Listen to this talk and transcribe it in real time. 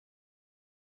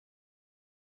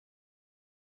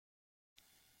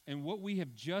And what we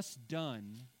have just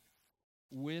done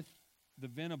with the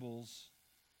Venables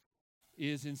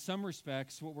is, in some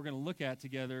respects, what we're going to look at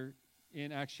together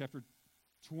in Acts chapter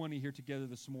 20 here together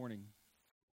this morning.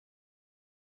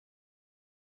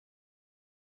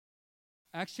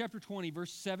 Acts chapter 20,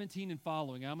 verse 17 and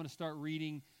following. I'm going to start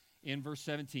reading in verse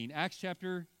 17. Acts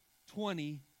chapter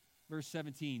 20, verse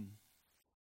 17.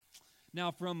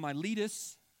 Now from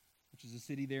Miletus, which is a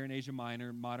city there in Asia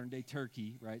Minor, modern-day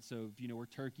Turkey, right? So if you know where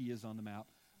Turkey is on the map,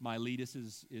 Miletus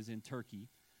is in Turkey.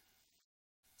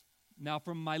 Now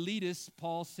from Miletus,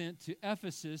 Paul sent to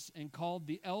Ephesus and called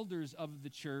the elders of the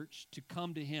church to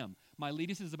come to him.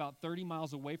 Miletus is about 30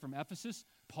 miles away from Ephesus.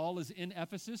 Paul is in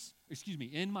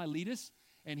in Miletus,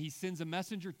 and he sends a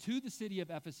messenger to the city of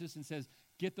Ephesus and says,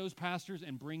 get those pastors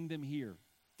and bring them here.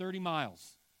 30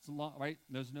 miles. It's a lot, right?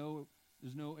 There's no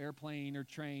airplane or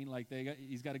train.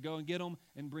 He's got to go and get them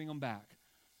and bring them back.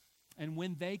 And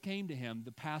when they came to him,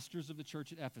 the pastors of the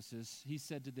church at Ephesus, he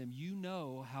said to them, you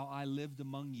know how I lived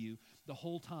among you the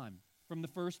whole time, from the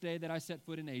first day that I set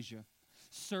foot in Asia,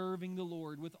 serving the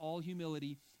Lord with all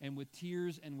humility and with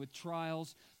tears and with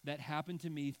trials that happened to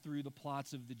me through the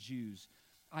plots of the Jews.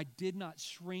 I did not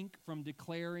shrink from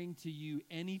declaring to you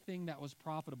anything that was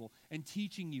profitable and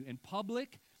teaching you in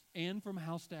public and from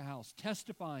house to house,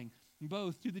 testifying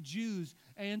both to the Jews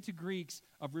and to Greeks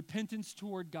of repentance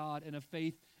toward God and of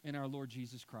faith in our Lord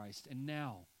Jesus Christ. And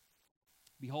now,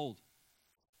 behold,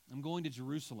 I'm going to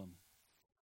Jerusalem,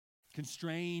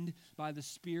 constrained by the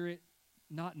Spirit,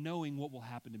 not knowing what will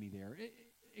happen to me there,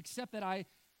 except that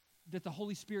the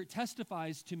Holy Spirit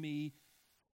testifies to me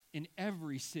in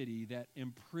every city that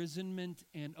imprisonment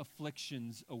and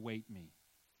afflictions await me.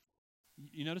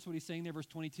 You notice what he's saying there, verse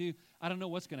 22? I don't know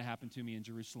what's going to happen to me in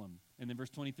Jerusalem. And then verse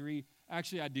 23,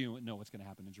 actually I do know what's going to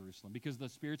happen in Jerusalem, because the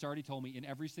Spirit's already told me in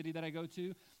every city that I go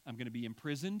to, I'm going to be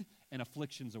imprisoned and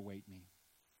afflictions await me.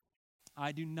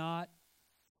 I do not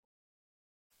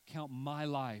count my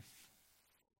life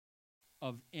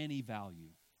of any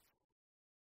value,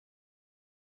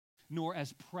 nor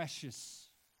as precious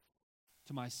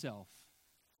to myself.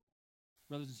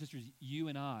 Brothers and sisters, you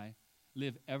and I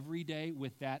live every day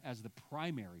with that as the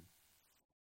primary,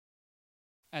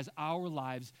 as our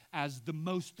lives as the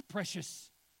most precious.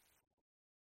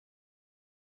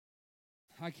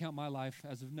 I count my life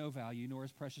as of no value, nor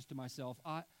as precious to myself.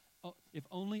 If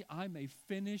only I may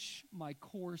finish my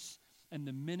course and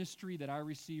the ministry that I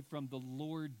received from the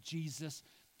Lord Jesus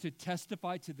to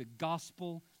testify to the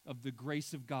gospel of the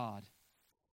grace of God.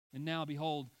 And now,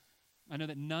 behold, I know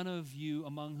that none of you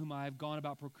among whom I have gone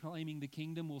about proclaiming the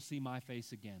kingdom will see my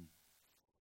face again.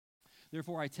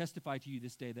 Therefore, I testify to you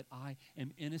this day that I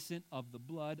am innocent of the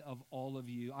blood of all of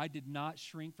you. I did not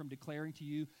shrink from declaring to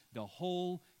you the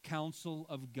whole counsel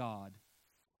of God.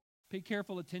 Pay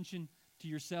careful attention to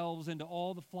yourselves and to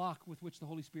all the flock with which the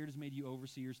Holy Spirit has made you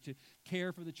overseers, to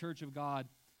care for the church of God,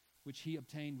 which he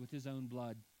obtained with his own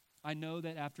blood. I know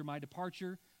that after my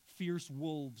departure, fierce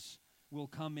wolves will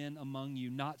come in among you,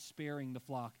 not sparing the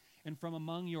flock. And from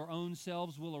among your own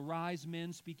selves will arise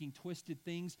men speaking twisted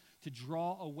things to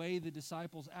draw away the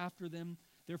disciples after them.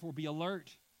 Therefore be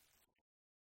alert.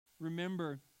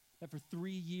 Remember that for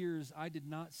 3 years I did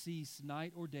not cease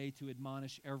night or day to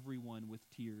admonish everyone with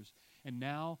tears. And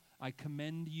now I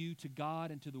commend you to God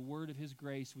and to the word of his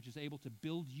grace, which is able to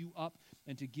build you up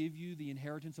and to give you the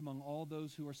inheritance among all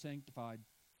those who are sanctified.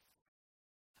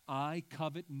 I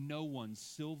covet no one's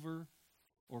silver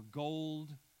or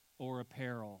gold or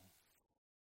apparel.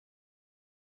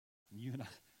 You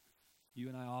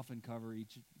and I often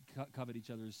covet each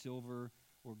other's silver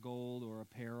or gold or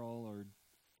apparel or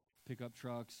pickup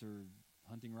trucks or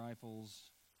hunting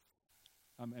rifles.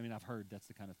 I've heard that's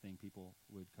the kind of thing people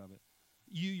would covet.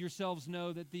 You yourselves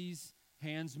know that these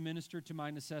hands ministered to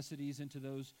my necessities and to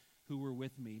those who were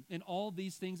with me. In all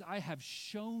these things I have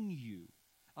shown you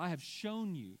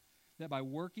that by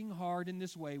working hard in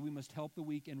this way, we must help the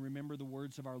weak and remember the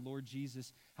words of our Lord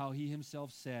Jesus, how he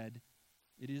himself said,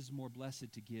 it is more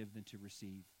blessed to give than to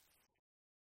receive.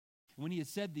 When he had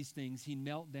said these things, he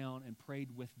knelt down and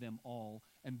prayed with them all,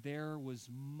 and there was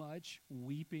much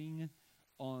weeping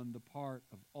on the part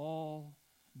of all.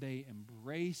 They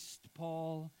embraced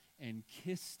Paul and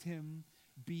kissed him,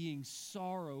 being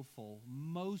sorrowful,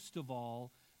 most of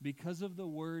all, because of the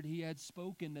word he had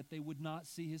spoken, that they would not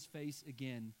see his face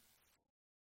again.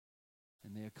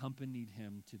 And they accompanied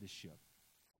him to the ship.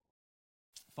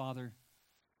 Father,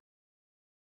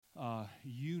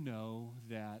 you know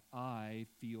that I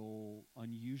feel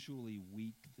unusually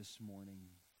weak this morning.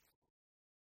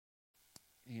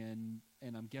 And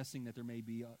I'm guessing that there may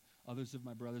be others of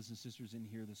my brothers and sisters in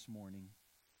here this morning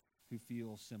who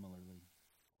feel similarly.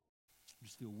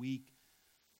 just feel weak.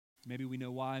 Maybe we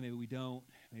know why, maybe we don't.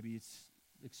 Maybe it's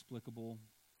explicable.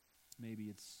 Maybe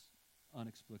it's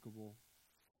unexplicable.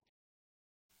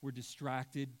 We're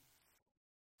distracted.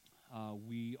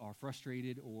 We are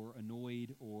frustrated or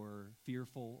annoyed or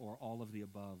fearful or all of the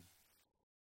above.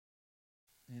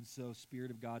 And so,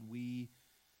 Spirit of God, we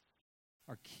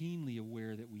are keenly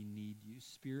aware that we need you.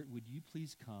 Spirit, would you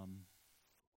please come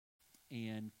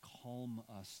and calm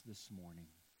us this morning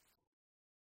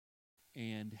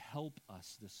and help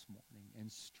us this morning and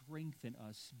strengthen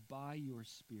us by your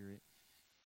Spirit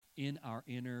in our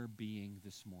inner being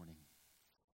this morning.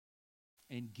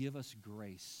 And give us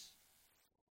grace.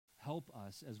 Help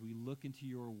us as we look into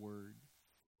your word.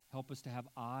 Help us to have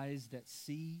eyes that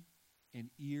see and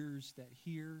ears that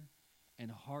hear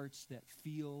and hearts that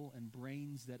feel and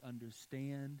brains that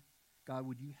understand. God,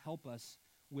 would you help us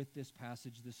with this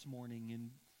passage this morning?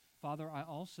 And Father, I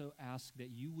also ask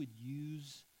that you would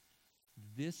use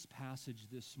this passage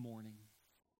this morning.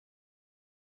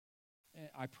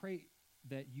 I pray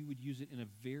that you would use it in a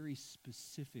very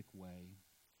specific way.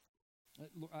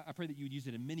 I pray that you would use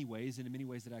it in many ways, and in many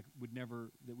ways that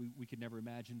we could never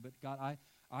imagine. But God,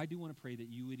 I do want to pray that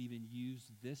you would even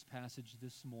use this passage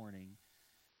this morning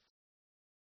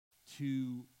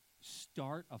to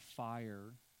start a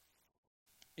fire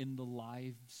in the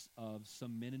lives of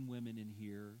some men and women in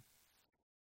here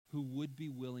who would be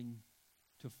willing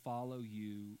to follow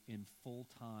you in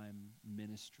full-time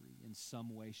ministry in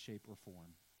some way, shape, or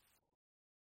form.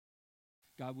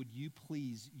 God, would you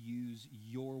please use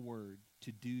your word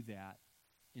to do that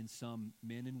in some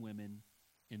men and women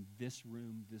in this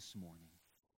room this morning?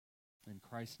 In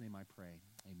Christ's name I pray,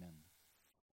 amen.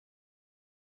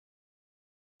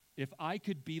 If I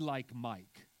could be like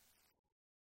Mike,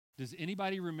 does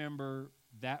anybody remember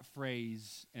that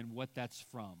phrase and what that's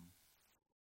from?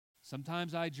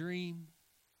 Sometimes I dream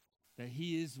that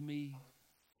he is me,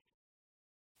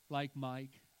 like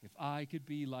Mike. If I could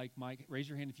be like Mike. Raise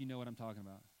your hand if you know what I'm talking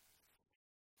about.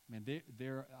 Man,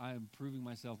 I am proving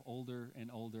myself older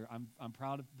and older. I'm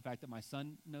proud of the fact that my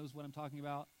son knows what I'm talking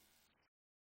about.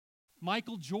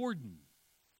 Michael Jordan.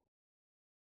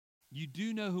 You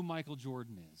do know who Michael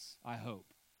Jordan is, I hope.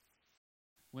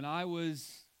 When I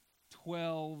was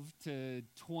 12 to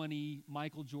 20,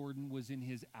 Michael Jordan was in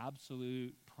his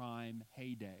absolute prime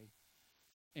heyday.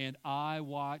 And I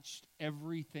watched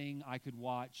everything I could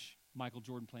watch Michael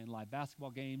Jordan playing live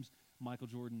basketball games, Michael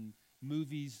Jordan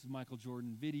movies, Michael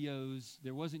Jordan videos.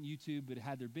 There wasn't YouTube, but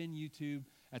had there been YouTube,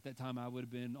 at that time I would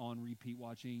have been on repeat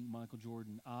watching Michael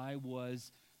Jordan. I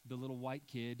was the little white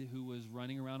kid who was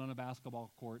running around on a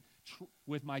basketball court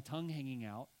with my tongue hanging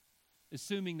out,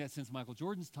 assuming that since Michael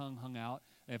Jordan's tongue hung out,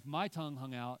 if my tongue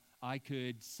hung out, I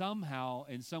could somehow,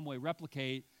 in some way,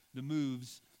 replicate the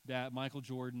moves that Michael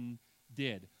Jordan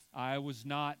did. I was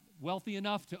not wealthy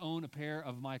enough to own a pair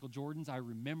of Michael Jordans. I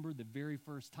remember the very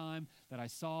first time that I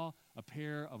saw a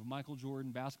pair of Michael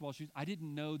Jordan basketball shoes. I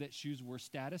didn't know that shoes were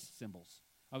status symbols.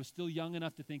 I was still young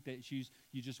enough to think that shoes,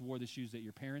 you just wore the shoes that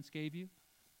your parents gave you,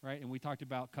 right? And we talked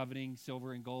about coveting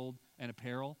silver and gold and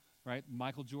apparel, right?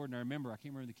 Michael Jordan, I can't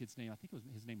remember the kid's name. I think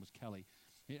his name was Kelly.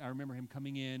 I remember him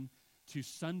coming in to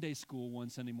Sunday school one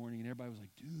Sunday morning, and everybody was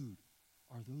like, dude,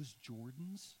 are those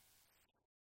Jordans?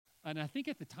 And I think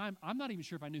at the time, I'm not even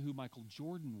sure if I knew who Michael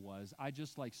Jordan was. I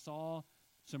just saw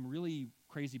some really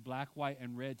crazy black, white,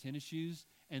 and red tennis shoes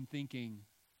and thinking,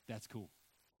 that's cool.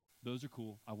 Those are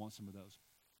cool. I want some of those.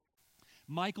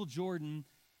 Michael Jordan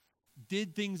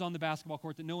did things on the basketball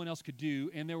court that no one else could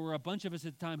do, and there were a bunch of us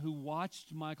at the time who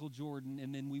watched Michael Jordan,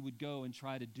 and then we would go and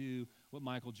try to do what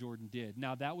Michael Jordan did.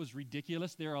 Now, that was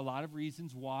ridiculous. There are a lot of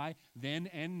reasons why then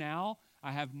and now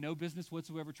I have no business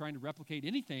whatsoever trying to replicate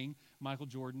anything Michael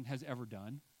Jordan has ever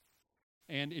done.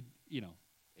 And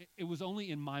it was only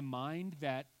in my mind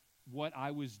that what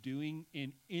I was doing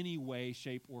in any way,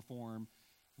 shape, or form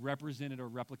represented or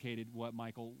replicated what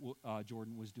Michael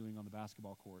Jordan was doing on the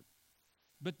basketball court.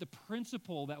 But the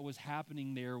principle that was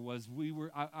happening there was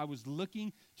I was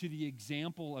looking to the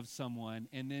example of someone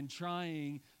and then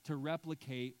trying to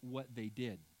replicate what they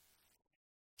did.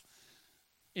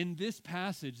 In this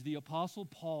passage, the Apostle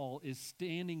Paul is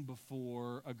standing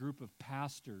before a group of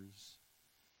pastors,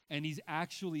 and he's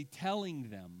actually telling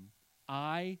them,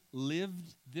 I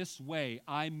lived this way,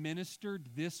 I ministered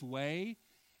this way,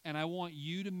 and I want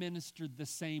you to minister the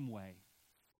same way.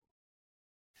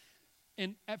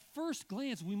 And at first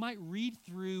glance, we might read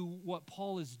through what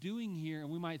Paul is doing here, and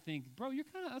we might think, bro,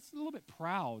 that's a little bit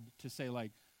proud to say,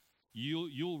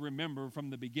 you'll remember from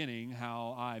the beginning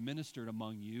how I ministered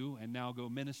among you, and now go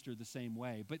minister the same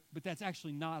way. But that's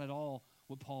actually not at all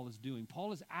what Paul is doing.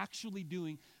 Paul is actually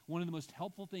doing one of the most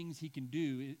helpful things he can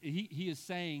do. He is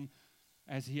saying,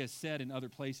 as he has said in other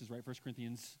places, right? 1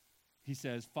 Corinthians, he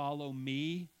says, follow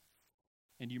me.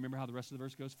 And do you remember how the rest of the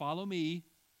verse goes? Follow me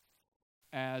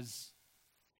as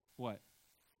what?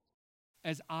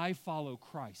 As I follow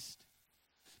Christ.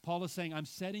 Paul is saying, I'm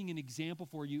setting an example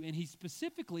for you, and he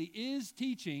specifically is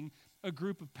teaching a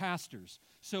group of pastors.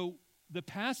 So the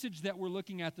passage that we're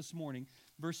looking at this morning,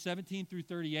 verse 17 through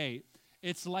 38,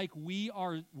 it's like we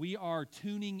are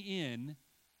tuning in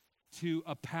to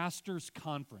a pastor's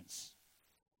conference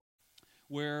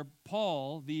where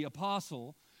Paul, the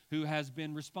apostle, who has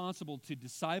been responsible to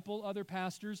disciple other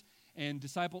pastors and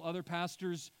disciple other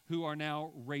pastors who are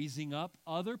now raising up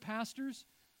other pastors,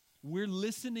 we're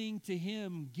listening to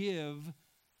him give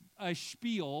a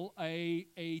spiel,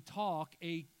 a talk,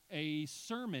 a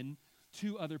sermon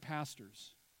to other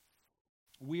pastors.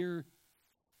 We're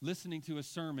listening to a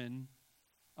sermon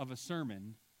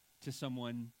to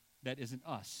someone that isn't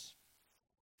us.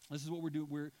 This is what we're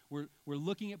doing. We're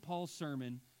looking at Paul's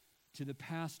sermon to the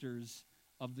pastors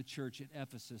of the church at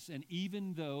Ephesus. And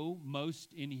even though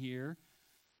most in here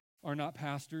are not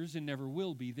pastors and never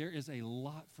will be, there is a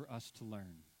lot for us to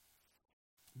learn.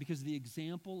 Because the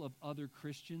example of other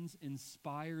Christians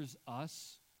inspires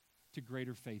us to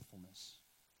greater faithfulness.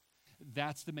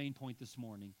 That's the main point this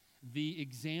morning. The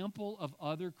example of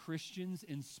other Christians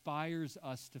inspires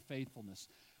us to faithfulness.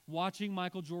 Watching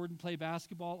Michael Jordan play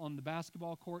basketball on the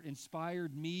basketball court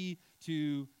inspired me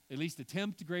to at least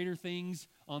attempt greater things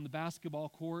on the basketball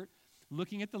court.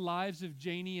 Looking at the lives of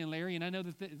Janie and Larry, and I know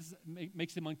that this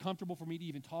makes them uncomfortable for me to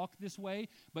even talk this way,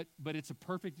 but it's a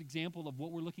perfect example of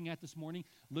what we're looking at this morning.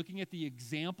 Looking at the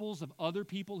examples of other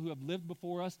people who have lived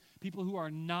before us, people who are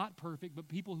not perfect, but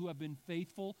people who have been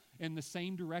faithful in the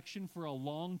same direction for a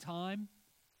long time,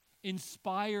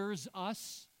 inspires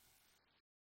us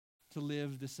to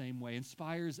live the same way,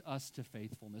 inspires us to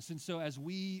faithfulness. And so as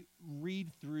we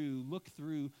look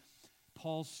through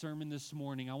Paul's sermon this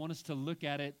morning, I want us to look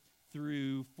at it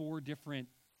through four different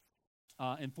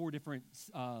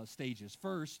stages.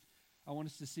 First, I want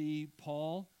us to see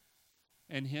Paul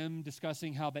and him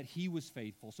discussing how that he was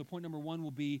faithful. So point number one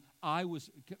will be,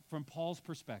 from Paul's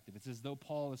perspective. It's as though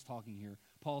Paul is talking here.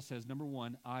 Paul says, number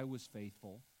one, I was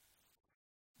faithful.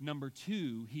 Number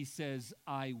two, he says,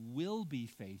 I will be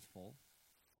faithful.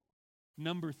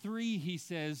 Number three, he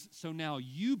says, so now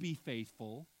you be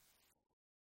faithful.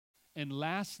 And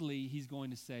lastly, he's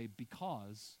going to say,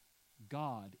 because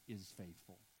God is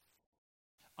faithful.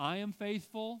 I am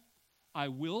faithful. I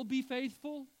will be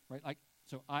faithful. Right?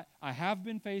 So I have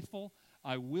been faithful.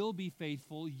 I will be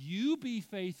faithful. You be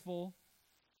faithful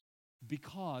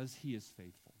because he is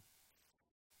faithful.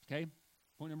 Okay?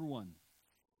 Point number one.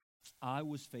 I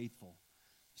was faithful.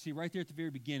 See, right there at the very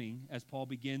beginning, as Paul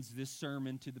begins this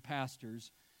sermon to the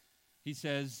pastors, he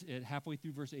says, halfway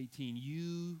through verse 18,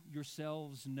 you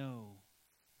yourselves know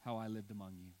how I lived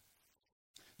among you.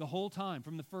 The whole time,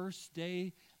 from the first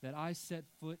day that I set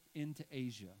foot into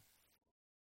Asia.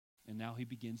 And now he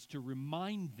begins to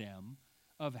remind them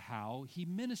of how he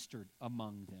ministered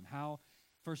among them.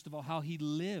 First of all, how he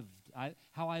lived.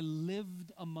 How I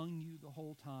lived among you the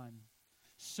whole time.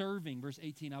 Serving, verse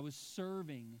 18, I was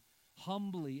serving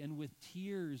humbly and with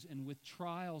tears and with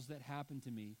trials that happened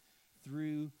to me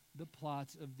through the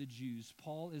plots of the Jews.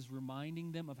 Paul is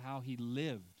reminding them of how he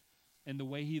lived. And the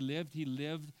way he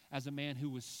lived as a man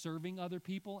who was serving other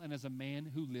people and as a man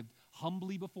who lived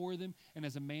humbly before them and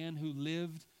as a man who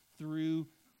lived through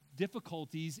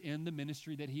difficulties in the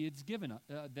ministry that he had given,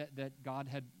 that God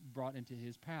had brought into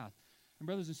his path. And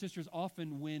brothers and sisters,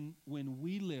 often when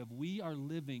we live, we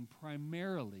live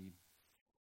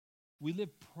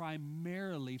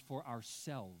primarily for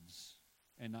ourselves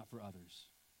and not for others.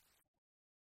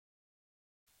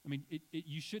 I mean,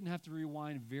 you shouldn't have to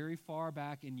rewind very far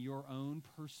back in your own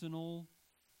personal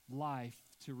life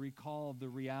to recall the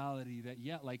reality that,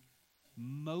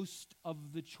 most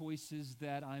of the choices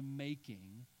that I'm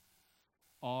making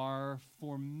are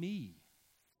for me.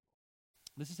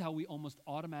 This is how we almost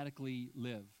automatically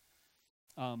live.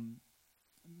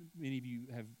 Many of you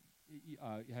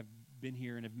have been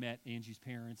here and have met Angie's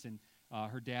parents, and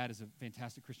her dad is a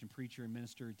fantastic Christian preacher and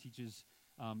minister and teaches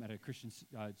at a Christian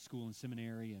school and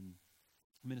seminary and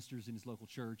ministers in his local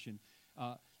church.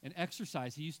 And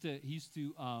exercise, he used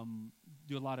to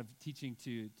do a lot of teaching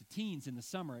to teens in the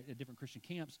summer at different Christian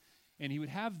camps, and he would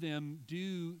have them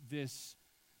do this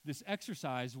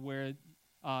exercise where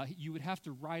you would have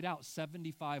to write out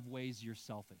 75 ways you're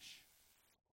selfish.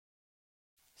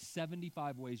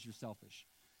 75 ways you're selfish.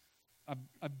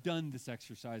 I've done this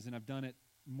exercise, and I've done it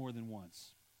more than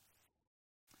once.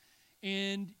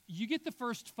 And you get the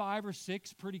first 5 or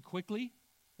 6 pretty quickly.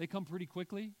 They come pretty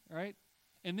quickly, right?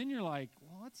 And then you're like,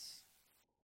 well,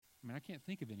 I can't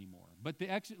think of any more. But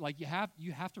you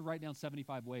have to write down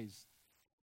 75 ways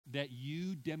that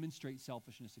you demonstrate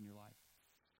selfishness in your life.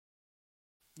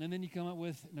 And then you come up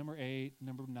with number 8,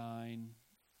 number 9,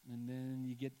 and then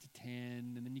you get to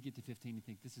 10, and then you get to 15, you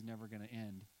think this is never going to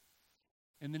end.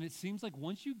 And then it seems like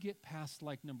once you get past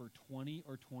like number 20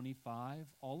 or 25,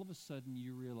 all of a sudden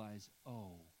you realize,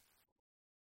 oh,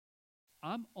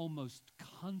 I'm almost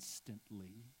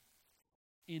constantly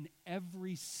in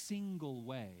every single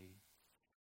way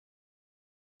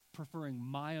preferring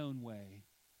my own way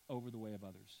over the way of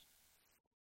others.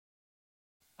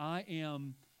 I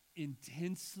am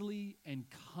intensely and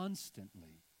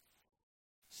constantly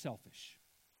selfish.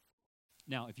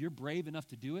 Now, if you're brave enough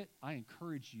to do it, I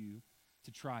encourage you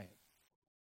to try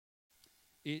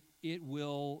it. It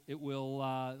will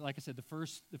like I said, the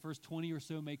first 20 or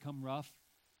so may come rough,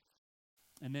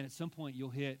 and then at some point you'll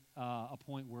hit a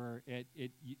point where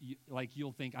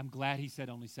you'll think, I'm glad he said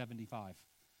only 75.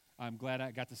 I'm glad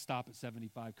I got to stop at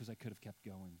 75 because I could have kept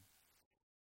going.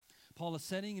 Paul is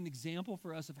setting an example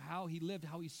for us of how he lived,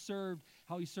 how he served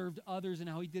others, and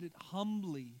how he did it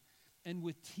humbly and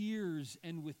with tears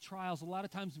and with trials. A lot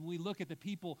of times when we look at the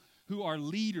people who are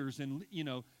leaders, and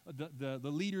the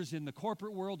leaders in the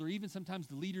corporate world, or even sometimes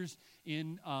the leaders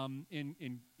in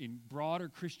broader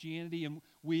Christianity, and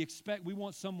we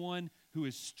want someone who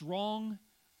is strong,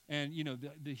 and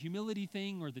the humility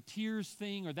thing or the tears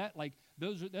thing or that, like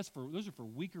those are for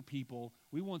weaker people.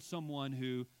 We want someone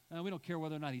who we don't care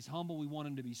whether or not he's humble. We want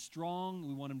him to be strong.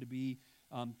 We want him to be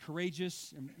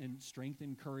courageous, and strength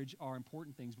and courage are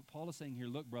important things. But Paul is saying here,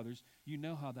 look, brothers, you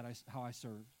know how I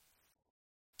served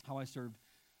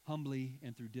humbly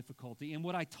and through difficulty. And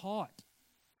what I taught,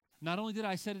 not only did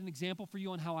I set an example for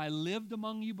you on how I lived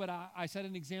among you, but I set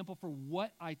an example for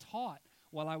what I taught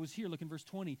while I was here. Look in verse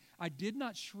 20. I did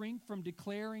not shrink from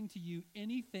declaring to you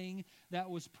anything that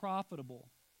was profitable.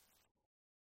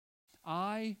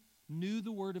 I knew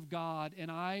the Word of God,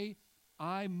 and I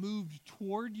moved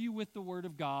toward you with the Word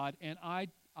of God, and I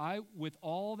with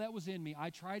all that was in me, I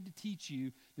tried to teach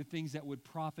you the things that would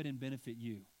profit and benefit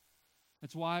you.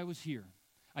 That's why I was here.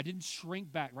 I didn't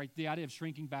shrink back, right? The idea of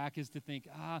shrinking back is to think,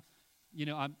 I'm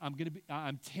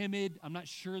timid. I'm not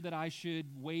sure that I should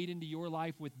wade into your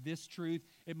life with this truth.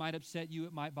 It might upset you.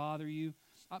 It might bother you.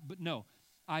 But no,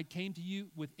 I came to you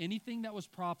with anything that was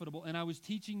profitable, and I was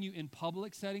teaching you in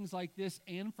public settings like this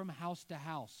and from house to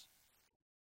house.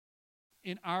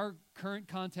 In our current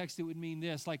context, it would mean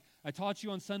this. Like, I taught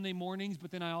you on Sunday mornings, but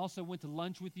then I also went to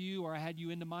lunch with you, or I had you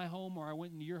into my home, or I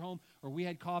went into your home, or we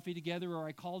had coffee together, or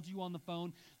I called you on the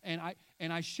phone, and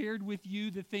I shared with you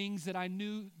the things that I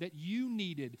knew that you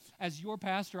needed. As your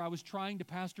pastor, I was trying to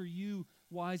pastor you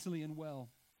wisely and well.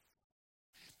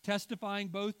 Testifying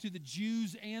both to the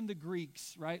Jews and the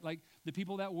Greeks, right? Like the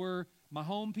people that were my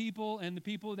home people and the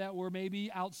people that were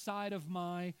maybe outside of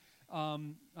my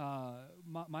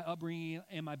upbringing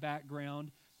and my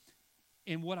background.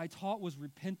 And what I taught was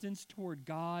repentance toward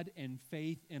God and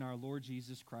faith in our Lord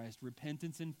Jesus Christ.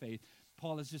 Repentance and faith.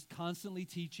 Paul is just constantly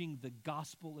teaching the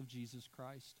gospel of Jesus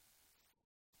Christ.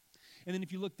 And then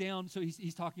if you look down, so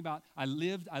he's talking about, I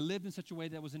lived in such a way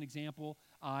that was an example.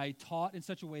 I taught in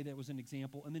such a way that was an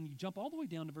example. And then you jump all the way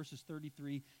down to verses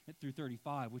 33 through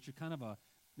 35, which are kind of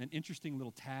an interesting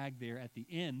little tag there at the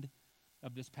end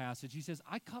of this passage. He says,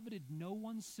 I coveted no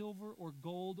one's silver or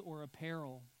gold or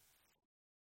apparel,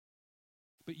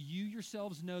 but you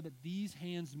yourselves know that these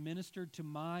hands ministered to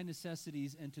my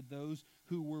necessities and to those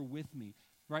who were with me.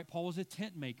 Right? Paul was a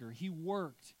tent maker. He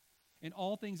worked. In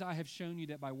all things I have shown you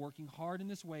that by working hard in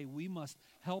this way, we must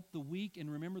help the weak,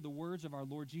 and remember the words of our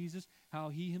Lord Jesus, how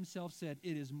he himself said,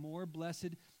 it is more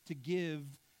blessed to give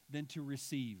than to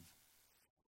receive.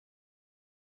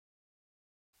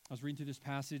 I was reading through this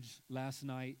passage last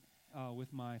night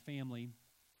with my family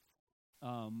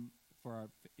for our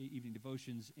evening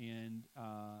devotions, and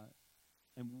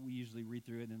we usually read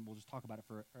through it, and then we'll just talk about it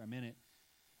for a minute.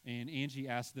 And Angie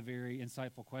asked the very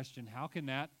insightful question, how can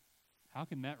that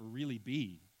really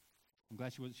be? I'm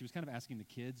glad she was kind of asking the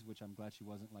kids, which I'm glad she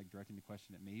wasn't like directing the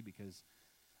question at me, because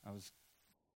I was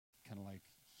kind of like,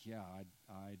 yeah,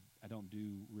 I don't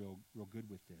do real good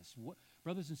with this. What,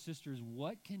 brothers and sisters,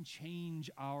 what can change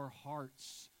our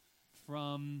hearts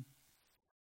from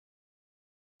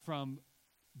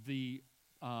the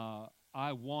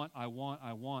I want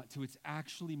to it's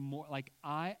actually more like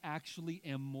I actually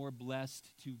am more blessed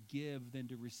to give than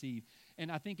to receive.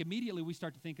 And I think immediately we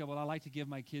start to think of, well, I like to give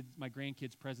my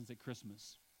grandkids presents at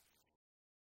Christmas.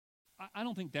 I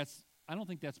don't think that's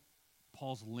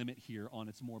Paul's limit here on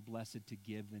it's more blessed to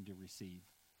give than to receive.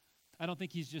 I don't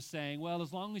think he's just saying, well,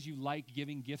 as long as you like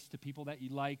giving gifts to people that you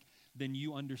like, then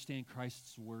you understand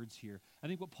Christ's words here. I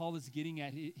think what Paul is getting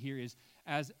at here is,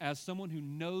 as someone who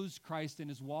knows Christ and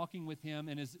is walking with him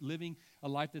and is living a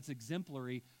life that's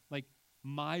exemplary, like,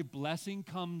 my blessing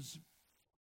comes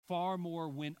far more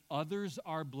when others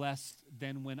are blessed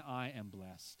than when I am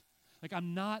blessed. Like,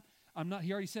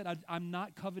 he already said, I'm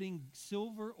not coveting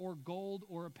silver or gold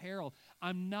or apparel.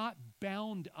 I'm not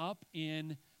bound up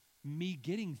in me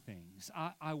getting things.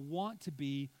 I want to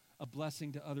be a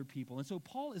blessing to other people. And so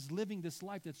Paul is living this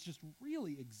life that's just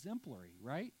really exemplary,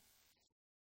 right?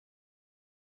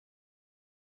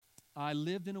 I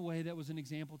lived in a way that was an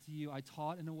example to you. I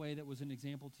taught in a way that was an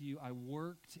example to you. I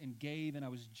worked and gave, and I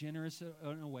was generous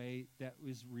in a way that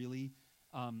was really,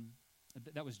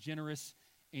 that was generous.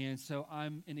 And so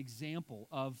I'm an example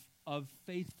of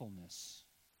faithfulness.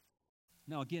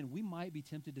 Now, again, we might be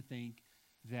tempted to think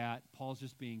that Paul's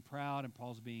just being proud and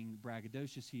Paul's being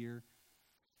braggadocious here.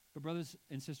 But brothers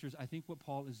and sisters, I think what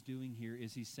Paul is doing here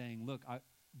is he's saying, look,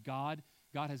 God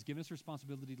has given us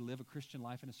responsibility to live a Christian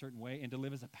life in a certain way and to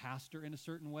live as a pastor in a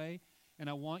certain way. And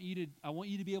I want you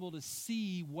to be able to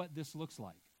see what this looks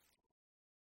like.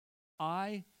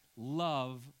 I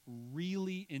love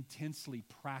really intensely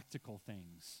practical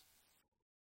things.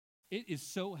 It is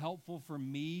so helpful for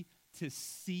me to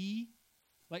see,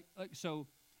 so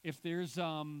if there's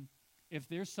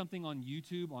something on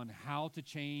YouTube on how to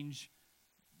change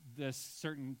this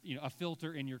certain, a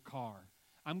filter in your car,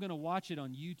 I'm going to watch it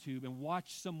on YouTube and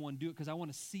watch someone do it because I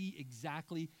want to see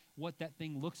exactly what that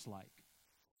thing looks like.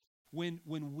 When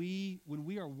we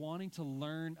are wanting to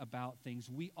learn about things,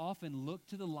 we often look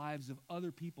to the lives of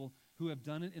other people who have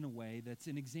done it in a way that's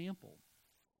an example.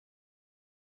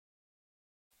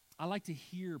 I like to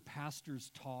hear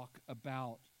pastors talk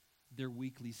about their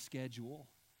weekly schedule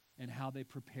and how they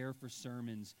prepare for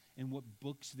sermons and what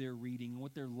books they're reading and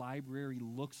what their library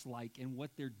looks like and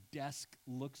what their desk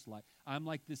looks like. I'm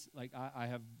like this, I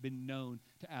have been known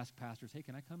to ask pastors, hey,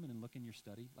 can I come in and look in your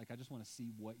study? I just want to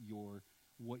see what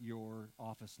your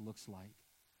office looks like.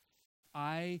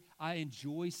 I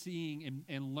enjoy seeing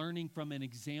and learning from an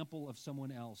example of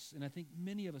someone else, and I think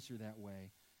many of us are that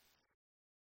way.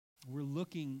 We're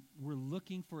looking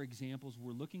for examples,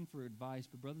 we're looking for advice,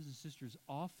 but brothers and sisters,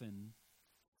 often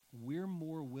we're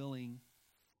more willing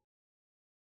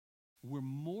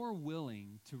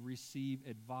to receive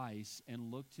advice and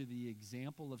look to the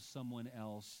example of someone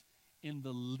else in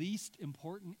the least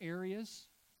important areas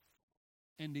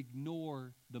and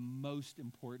ignore the most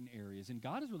important areas. And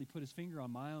God has really put his finger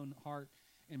on my own heart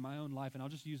and my own life, and I'll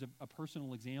just use a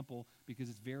personal example because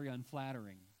it's very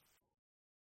unflattering.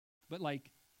 But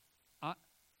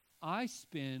I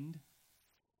spend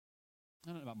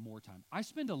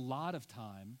a lot of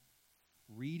time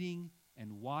reading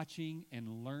and watching and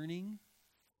learning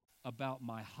about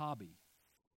my hobby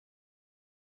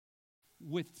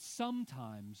with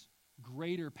sometimes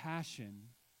greater passion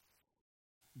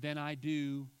than I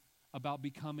do about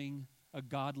becoming a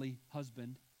godly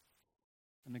husband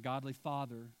and a godly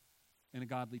father and a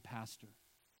godly pastor.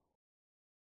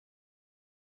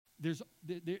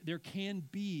 There can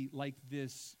be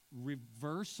this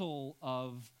reversal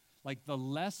of the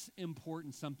less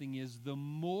important something is, the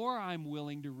more I'm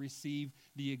willing to receive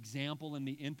the example and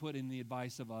the input and the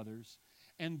advice of others.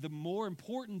 And the more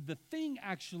important the thing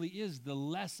actually is, the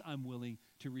less I'm willing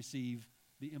to receive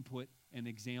the input and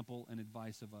example and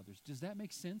advice of others. Does that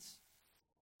make sense?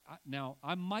 Now,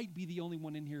 I might be the only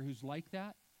one in here who's like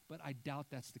that, but I doubt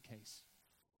that's the case.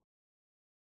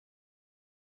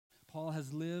 Paul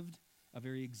has lived a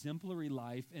very exemplary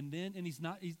life, and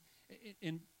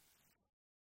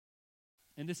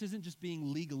this isn't just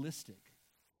being legalistic,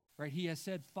 right? He has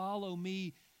said, follow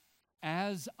me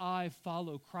as I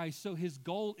follow Christ. So his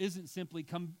goal isn't simply,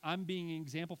 I'm being an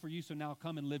example for you, so now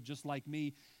come and live just like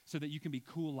me so that you can be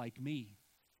cool like me.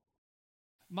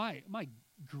 My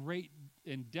great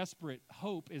and desperate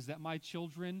hope is that my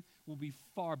children will be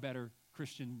far better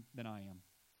Christian than I am.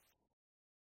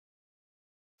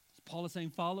 Paul is saying,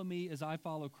 follow me as I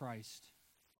follow Christ.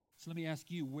 So let me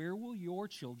ask you, where will your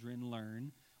children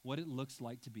learn what it looks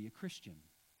like to be a Christian?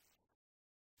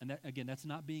 And that, again, that's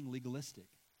not being legalistic.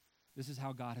 This is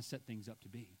how God has set things up to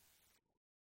be.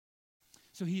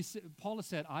 So Paul has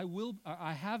said,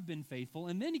 I have been faithful.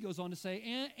 And then he goes on to say,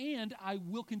 and I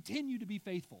will continue to be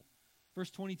faithful.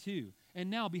 Verse 22, and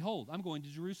now, behold, I'm going to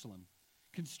Jerusalem,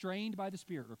 constrained by the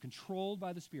Spirit, or controlled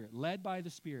by the Spirit, led by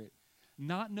the Spirit,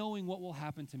 not knowing what will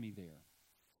happen to me there.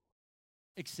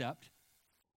 Except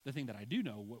the thing that I do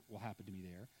know what will happen to me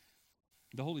there,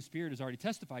 The Holy Spirit has already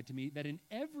testified to me that in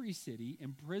every city,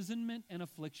 imprisonment and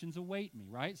afflictions await me,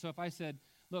 right? So if I said,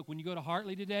 look, when you go to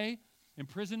Hartley today,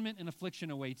 imprisonment and affliction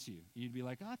awaits you. You'd be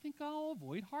like, I think I'll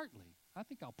avoid Hartley. I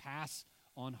think I'll pass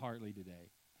on Hartley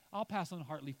today. I'll pass on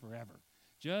Hartley forever,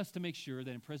 just to make sure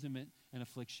that imprisonment and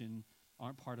affliction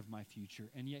aren't part of my future.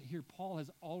 And yet here, Paul has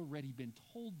already been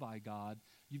told by God,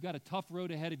 you've got a tough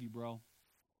road ahead of you, bro.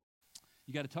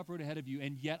 You got a tough road ahead of you,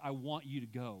 and yet I want you to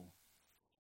go.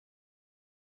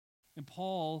 And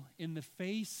Paul, in the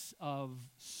face of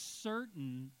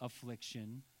certain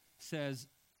affliction, says,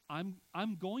 I'm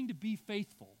going to be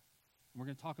faithful. And we're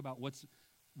going to talk about what's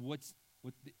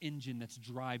the engine that's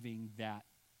driving that,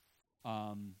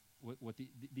 what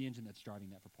the engine that's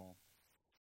driving that for Paul.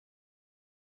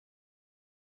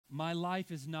 My life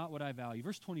is not what I value.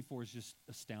 Verse 24 is just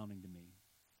astounding to me.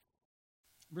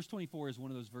 Verse 24 is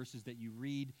one of those verses that you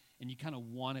read and you kind of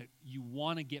want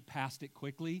to get past it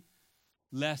quickly,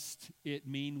 lest it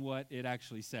mean what it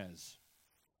actually says,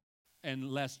 and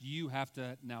lest you have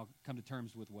to now come to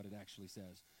terms with what it actually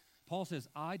says. Paul says,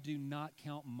 I do not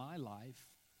count my life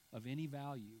of any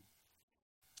value,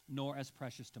 nor as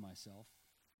precious to myself,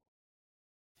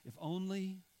 if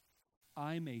only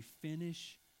I may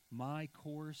finish my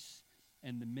course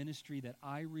and the ministry that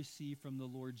I receive from the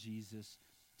Lord Jesus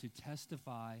to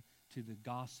testify to the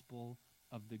gospel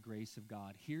of the grace of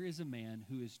God. Here is a man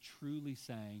who is truly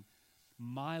saying,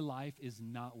 my life is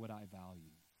not what I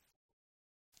value.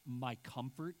 My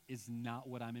comfort is not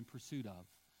what I'm in pursuit of.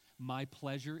 My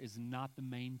pleasure is not the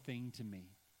main thing to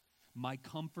me. My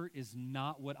comfort is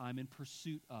not what I'm in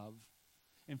pursuit of.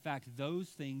 In fact, those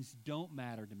things don't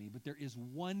matter to me, but there is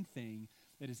one thing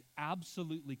that is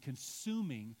absolutely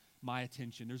consuming my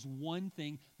attention. There's one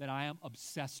thing that I am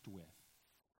obsessed with.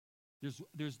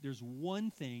 There's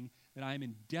one thing that I am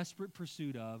in desperate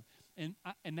pursuit of, and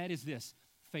that is this: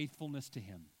 faithfulness to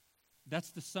him.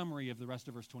 That's the summary of the rest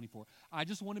of verse 24. I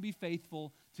just want to be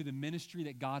faithful to the ministry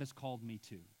that God has called me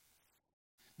to.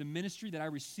 The ministry that I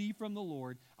receive from the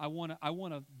Lord, I want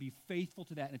to be faithful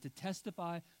to that and to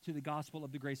testify to the gospel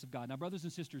of the grace of God. Now, brothers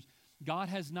and sisters, God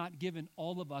has not given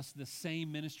all of us the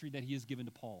same ministry that he has given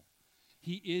to Paul.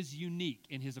 He is unique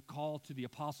in his call to the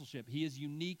apostleship. He is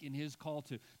unique in his call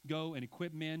to go and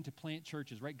equip men to plant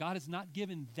churches, right? God has not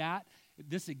given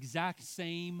this exact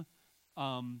same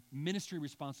ministry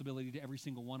responsibility to every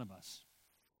single one of us.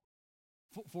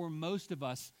 For most of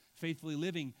us, faithfully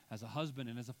living as a husband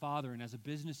and as a father and as a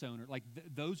business owner,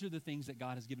 those are the things that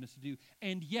God has given us to do.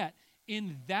 And yet,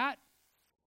 in that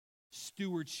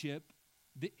stewardship,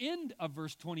 the end of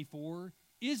verse 24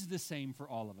 is the same for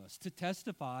all of us, to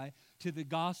testify to the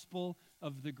gospel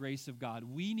of the grace of God.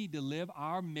 We need to live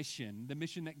our mission, the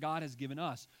mission that God has given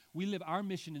us. We live our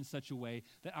mission in such a way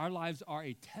that our lives are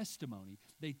a testimony.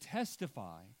 They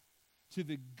testify to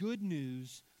the good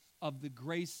news of the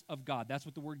grace of God. That's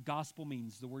what the word gospel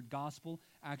means. The word gospel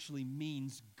actually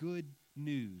means good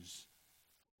news.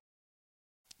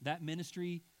 That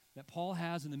ministry that Paul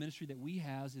has and the ministry that we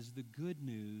has is the good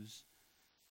news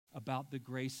about the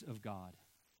grace of God.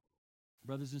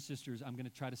 Brothers and sisters, I'm going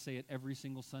to try to say it every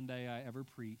single Sunday I ever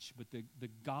preach, but the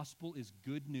gospel is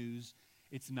good news.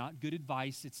 It's not good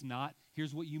advice. It's not,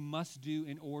 here's what you must do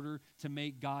in order to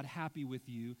make God happy with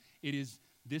you. It is,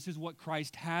 this is what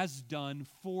Christ has done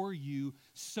for you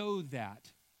so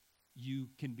that you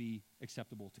can be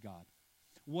acceptable to God.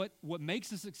 What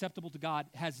makes us acceptable to God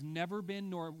has never been,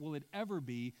 nor will it ever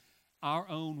be, our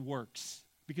own works,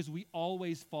 because we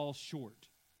always fall short.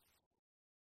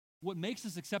 What makes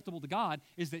us acceptable to God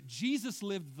is that Jesus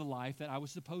lived the life that I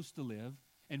was supposed to live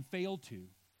and failed to,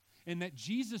 and that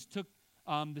Jesus took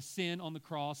the sin on the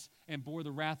cross and bore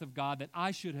the wrath of God that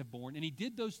I should have borne, and he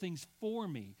did those things for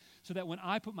me, so that when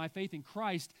I put my faith in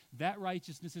Christ, that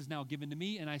righteousness is now given to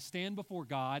me, and I stand before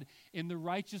God in the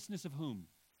righteousness of whom?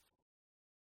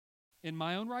 In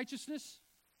my own righteousness?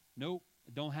 Nope,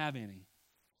 I don't have any.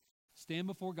 Stand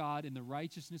before God in the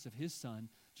righteousness of his Son,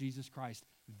 Jesus Christ.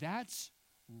 That's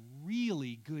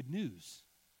really good news.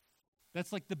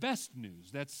 That's like the best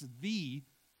news. That's the,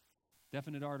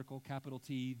 definite article, capital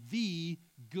T, the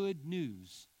good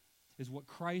news is what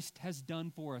Christ has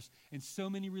done for us. And so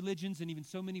many religions and even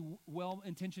so many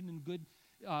well-intentioned and good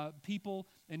people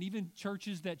and even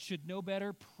churches that should know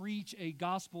better preach a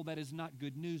gospel that is not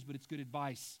good news, but it's good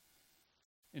advice.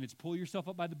 And it's pull yourself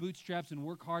up by the bootstraps and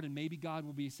work hard, and maybe God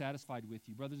will be satisfied with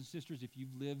you. Brothers and sisters, if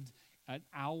you've lived an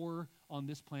hour on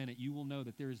this planet, you will know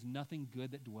that there is nothing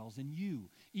good that dwells in you.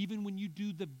 Even when you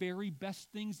do the very best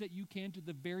things that you can to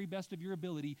the very best of your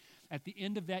ability, at the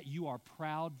end of that, you are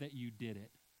proud that you did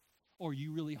it. Or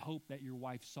you really hope that your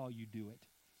wife saw you do it.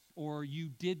 or you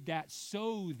did that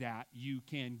so that you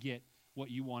can get what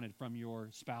you wanted from your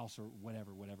spouse or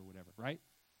whatever, right?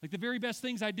 Like the very best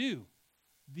things I do,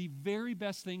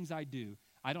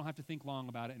 I don't have to think long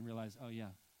about it and realize, oh yeah,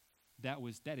 that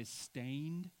is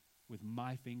stained with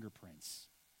my fingerprints.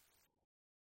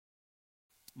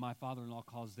 My father-in-law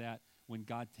calls that when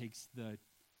God takes the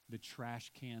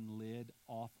trash can lid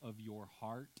off of your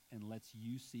heart and lets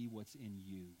you see what's in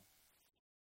you.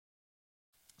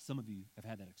 Some of you have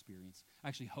had that experience. I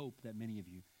actually hope that many of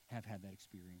you have had that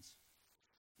experience.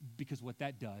 Because what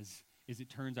that does is it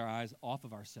turns our eyes off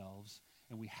of ourselves,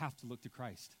 and we have to look to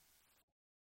Christ.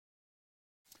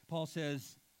 Paul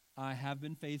says, I have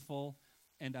been faithful,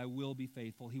 and I will be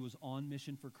faithful. He was on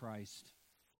mission for Christ.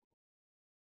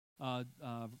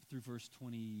 Through verse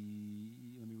 20,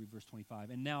 let me read verse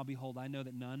 25. And now, behold, I know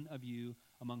that none of you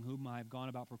among whom I have gone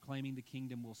about proclaiming the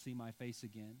kingdom will see my face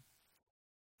again.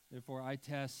 Therefore, I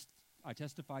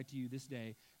testify to you this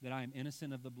day that I am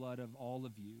innocent of the blood of all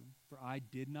of you, for I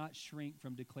did not shrink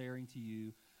from declaring to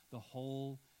you the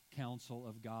whole counsel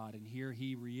of God. And here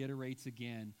he reiterates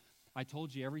again, I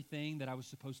told you everything that I was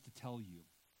supposed to tell you.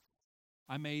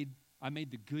 I made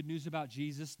the good news about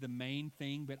Jesus the main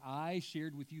thing, but I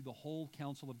shared with you the whole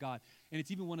counsel of God. And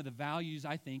it's even one of the values,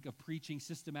 I think, of preaching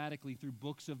systematically through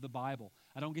books of the Bible.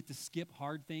 I don't get to skip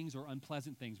hard things or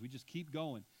unpleasant things. We just keep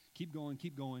going,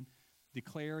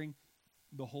 declaring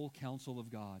the whole counsel of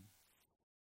God.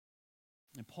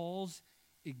 And Paul's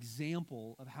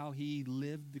example of how he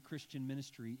lived the Christian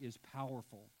ministry is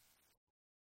powerful.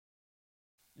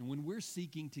 And when we're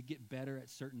seeking to get better at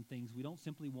certain things, we don't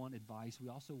simply want advice, we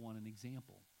also want an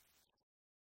example.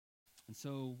 And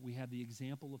so we have the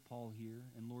example of Paul here,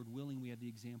 and Lord willing, we have the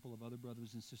example of other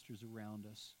brothers and sisters around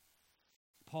us.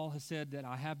 Paul has said that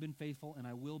I have been faithful and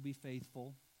I will be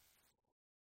faithful.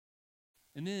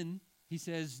 And then he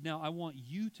says, now I want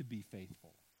you to be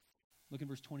faithful. Look in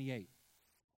verse 28.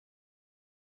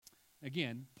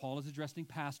 Again, Paul is addressing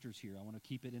pastors here. I want to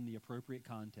keep it in the appropriate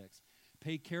context.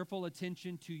 Pay careful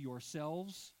attention to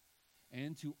yourselves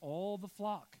and to all the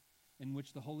flock in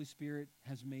which the Holy Spirit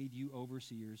has made you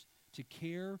overseers to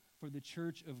care for the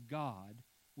church of God,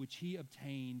 which he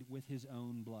obtained with his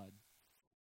own blood.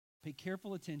 Pay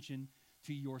careful attention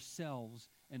to yourselves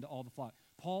and to all the flock.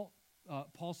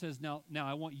 Paul says, now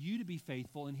I want you to be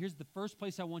faithful, and here's the first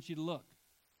place I want you to look.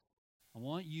 I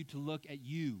want you to look at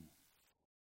you.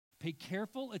 Pay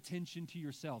careful attention to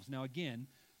yourselves. Now again,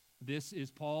 this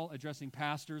is Paul addressing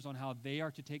pastors on how they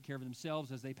are to take care of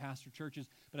themselves as they pastor churches.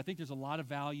 But I think there's a lot of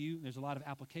value, there's a lot of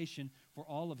application for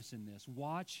all of us in this.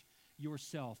 Watch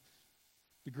yourself.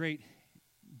 The great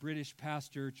British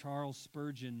pastor Charles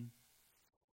Spurgeon,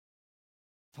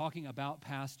 talking about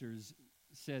pastors,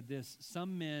 said this: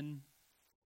 some men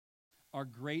are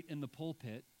great in the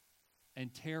pulpit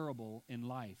and terrible in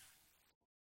life,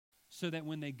 so that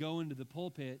when they go into the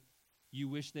pulpit, you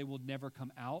wish they will never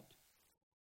come out.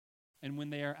 And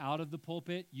when they are out of the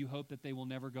pulpit, you hope that they will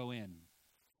never go in.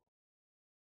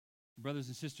 Brothers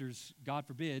and sisters, God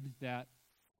forbid that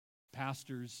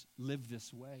pastors live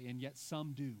this way, and yet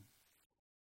some do.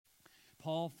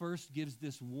 Paul first gives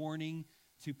this warning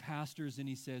to pastors, and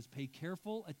he says, pay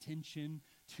careful attention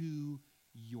to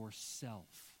yourself.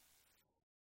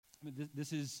 I mean,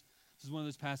 this is one of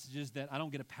those passages that I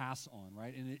don't get a pass on,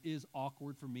 right? And it is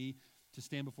awkward for me to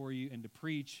stand before you and to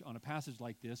preach on a passage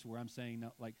like this where I'm saying,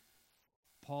 like,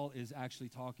 Paul is actually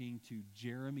talking to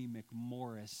Jeremy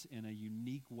McMorris in a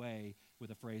unique way with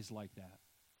a phrase like that.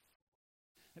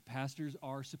 That pastors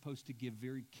are supposed to give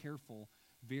very careful,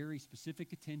 very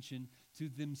specific attention to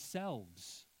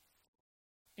themselves.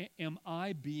 Am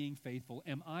I being faithful?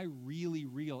 Am I really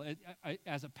real?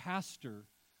 As a pastor,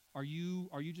 are you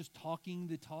just talking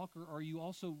the talk, or are you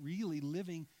also really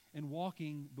living and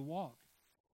walking the walk?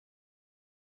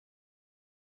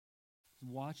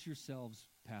 Watch yourselves,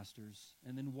 pastors,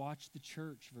 and then watch the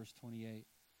church, verse 28.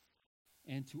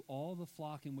 And to all the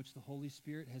flock in which the Holy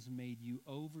Spirit has made you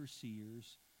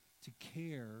overseers to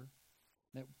care.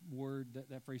 That word,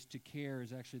 that phrase to care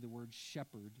is actually the word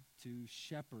shepherd, to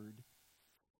shepherd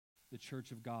the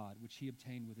church of God, which he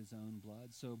obtained with his own blood.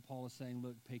 So Paul is saying,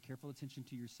 look, pay careful attention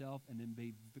to yourself, and then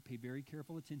pay very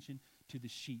careful attention to the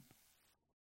sheep.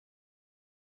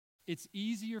 It's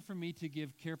easier for me to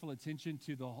give careful attention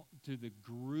to the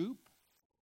group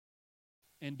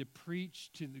and to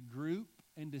preach to the group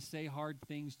and to say hard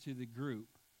things to the group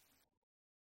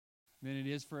than it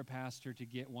is for a pastor to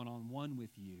get one-on-one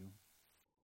with you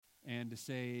and to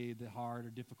say the hard or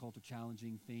difficult or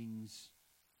challenging things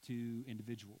to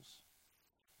individuals.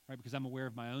 Right? Because I'm aware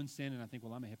of my own sin, and I think,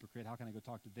 well, I'm a hypocrite. How can I go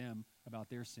talk to them about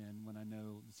their sin when I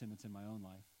know the sin that's in my own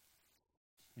life?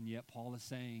 And yet Paul is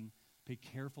saying, pay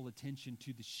careful attention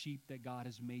to the sheep that God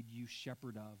has made you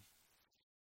shepherd of,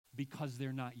 because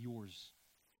they're not yours.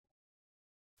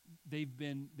 They've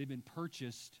been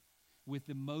purchased with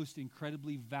the most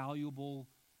incredibly valuable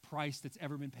price that's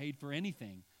ever been paid for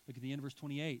anything. Look at the end of verse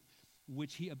 28,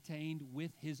 which he obtained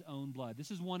with his own blood.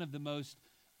 This is one of the most,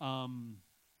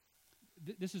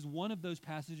 this is one of those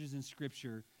passages in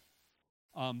Scripture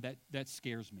that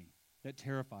scares me, that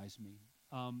terrifies me.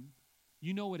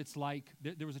 You know what it's like.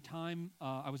 There was a time,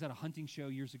 I was at a hunting show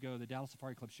years ago, the Dallas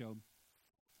Safari Club show,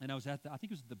 and I was at I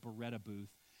think it was the Beretta booth,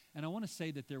 and I want to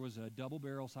say that there was a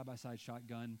double-barrel side-by-side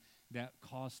shotgun that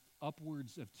cost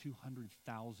upwards of $200,000.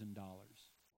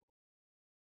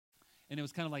 And it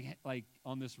was kind of like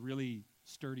on this really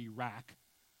sturdy rack.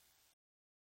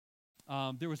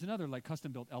 There was another like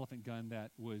custom-built elephant gun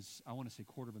that was, I want to say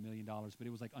 $250,000, but it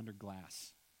was like under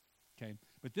glass. Okay,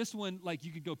 but this one, like,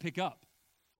 you could go pick up.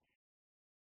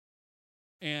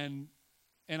 And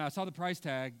I saw the price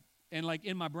tag, and like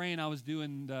in my brain, I was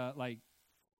doing the like,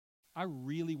 I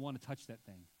really want to touch that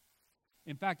thing.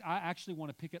 In fact, I actually want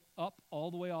to pick it up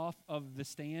all the way off of the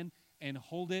stand and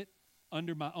hold it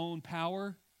under my own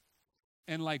power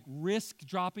and like risk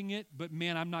dropping it, but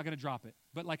man, I'm not going to drop it.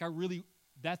 But like I really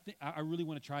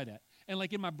want to try that. And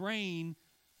like in my brain,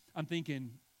 I'm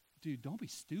thinking, dude, don't be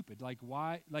stupid. Like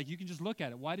why? Like you can just look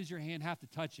at it. Why does your hand have to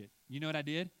touch it? You know what I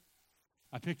did?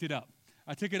 I picked it up.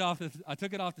 I took it off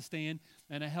the stand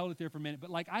and I held it there for a minute.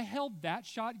 But like I held that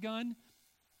shotgun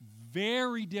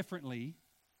very differently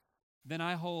than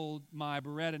I hold my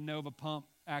Beretta Nova pump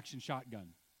action shotgun,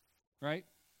 right?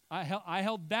 I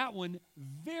held that one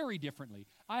very differently.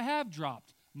 I have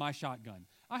dropped my shotgun.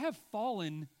 I have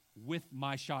fallen with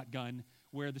my shotgun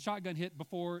where the shotgun hit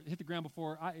the ground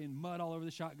before, and mud all over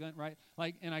the shotgun, right?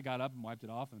 Like, and I got up and wiped it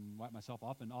off and wiped myself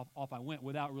off, and off I went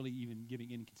without really even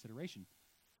giving any consideration.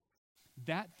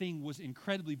 That thing was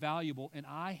incredibly valuable, and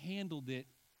I handled it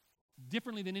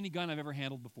differently than any gun I've ever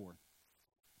handled before.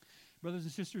 Brothers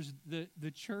and sisters,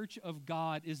 the church of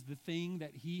God is the thing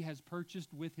that he has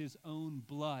purchased with his own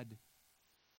blood.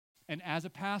 And as a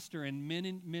pastor, and men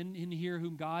in here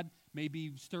whom God may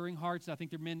be stirring hearts, I think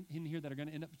there are men in here that are going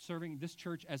to end up serving this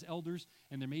church as elders,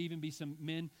 and there may even be some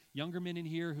men, younger men in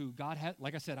here who God has,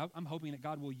 like I said, I'm hoping that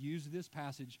God will use this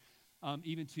passage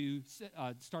even to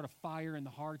start a fire in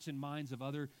the hearts and minds of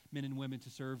other men and women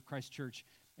to serve Christ Church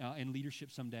in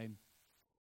leadership someday.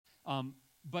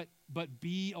 But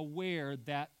be aware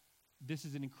that this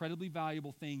is an incredibly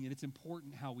valuable thing, and it's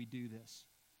important how we do this.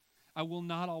 I will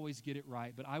not always get it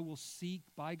right, but I will seek,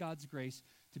 by God's grace,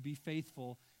 to be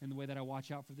faithful in the way that I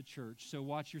watch out for the church. So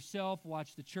watch yourself,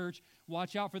 watch the church,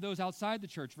 watch out for those outside the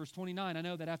church. Verse 29, I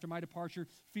know that after my departure,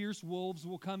 fierce wolves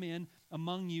will come in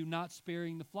among you, not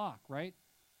sparing the flock, right?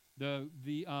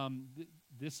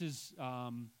 This is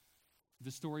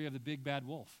the story of the big bad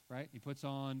wolf, right? He puts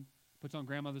on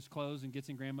grandmother's clothes and gets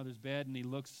in grandmother's bed,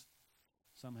 and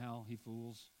somehow he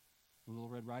fools Little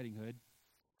Red Riding Hood.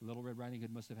 Little Red Riding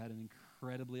Hood must have had an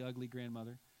incredibly ugly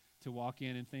grandmother to walk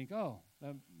in and think, oh,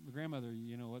 grandmother,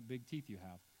 you know what big teeth you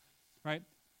have, right?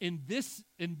 In this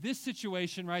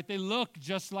situation, right, they look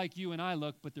just like you and I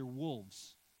look, but they're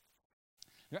wolves.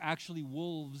 They're actually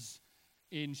wolves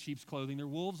in sheep's clothing. They're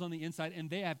wolves on the inside, and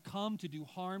they have come to do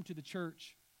harm to the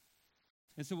church.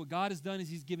 And so what God has done is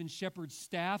he's given shepherds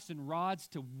staffs and rods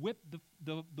to whip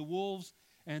the wolves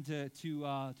and to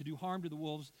do harm to the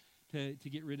wolves, to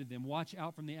get rid of them. Watch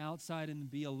out from the outside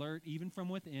and be alert, even from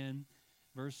within.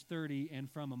 Verse 30, and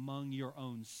from among your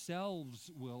own selves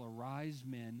will arise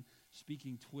men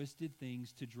speaking twisted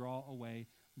things to draw away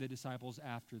the disciples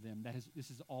after them. This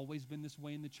has always been this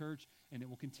way in the church, and it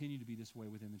will continue to be this way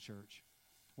within the church.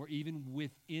 Or even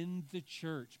within the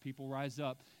church, people rise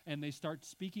up and they start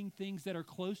speaking things that are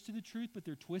close to the truth, but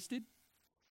they're twisted.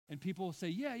 And people will say,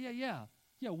 yeah,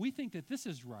 we think that this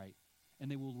is right.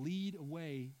 And they will lead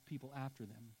away people after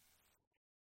them.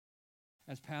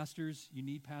 As pastors, you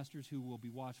need pastors who will be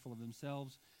watchful of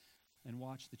themselves and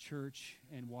watch the church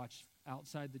and watch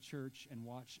outside the church and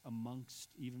watch amongst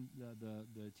even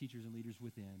the teachers and leaders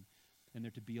within. And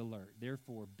they're to be alert.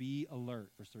 Therefore, be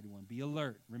alert. Verse 31, be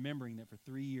alert, remembering that for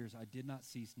 3 years I did not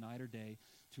cease night or day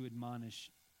to admonish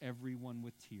everyone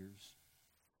with tears.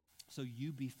 So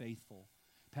you be faithful.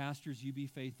 Pastors, you be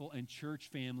faithful. And church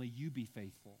family, you be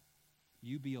faithful.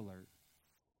 You be alert.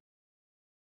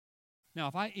 Now,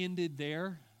 if I ended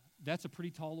there, that's a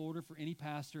pretty tall order for any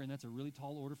pastor, and that's a really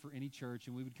tall order for any church,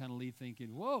 and we would kind of leave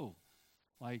thinking, whoa,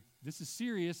 like this is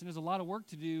serious, and there's a lot of work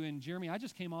to do. And Jeremy, I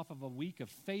just came off of a week of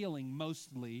failing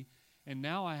mostly, and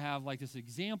now I have like this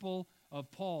example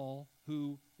of Paul,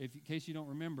 who, in case you don't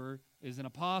remember, is an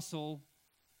apostle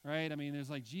right? I mean, there's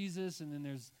like Jesus, and then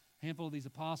there's a handful of these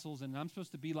apostles, and I'm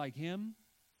supposed to be like him.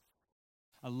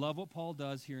 I love what Paul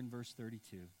does here in verse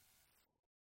 32.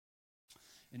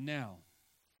 And now,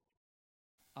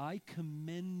 I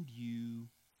commend you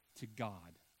to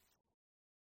God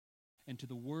and to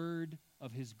the word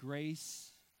of his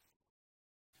grace,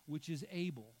 which is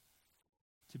able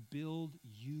to build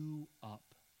you up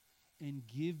and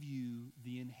give you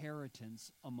the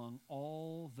inheritance among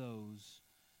all those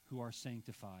who are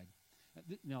sanctified.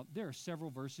 Now, there are several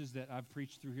verses that I've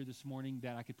preached through here this morning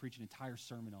that I could preach an entire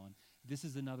sermon on. This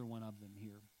is another one of them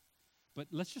here. But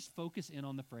let's just focus in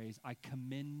on the phrase, I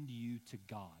commend you to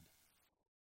God.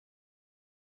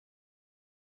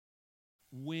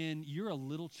 When you're a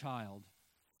little child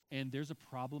and there's a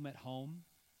problem at home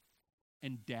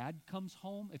and dad comes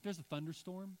home, if there's a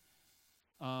thunderstorm,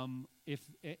 and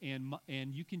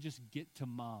you can just get to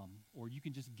mom, or you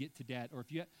can just get to dad, or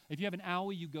if you have an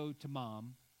owie, you go to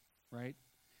mom, right?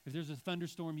 If there's a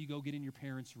thunderstorm, you go get in your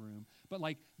parents' room. But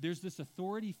like, there's this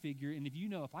authority figure, and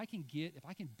if I can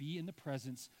be in the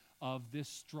presence of this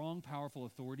strong, powerful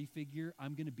authority figure,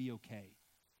 I'm going to be okay.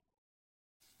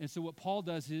 And so what Paul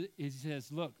does is he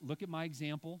says, look at my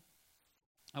example.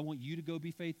 I want you to go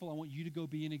be faithful. I want you to go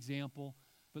be an example.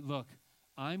 But look,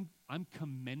 I'm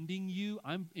commending you.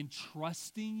 I'm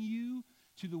entrusting you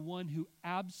to the one who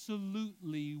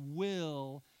absolutely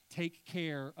will take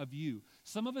care of you.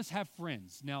 Some of us have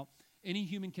friends. Now, any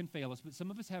human can fail us, but some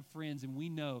of us have friends, and we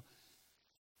know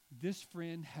this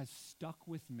friend has stuck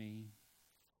with me.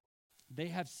 They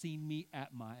have seen me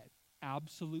at my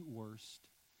absolute worst.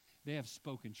 They have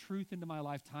spoken truth into my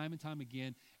life time and time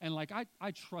again. And like,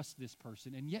 I trust this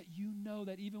person. And yet you know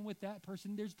that even with that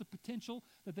person, there's the potential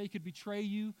that they could betray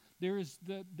you. There is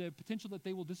the potential that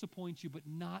they will disappoint you, but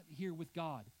not here with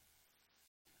God.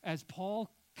 As Paul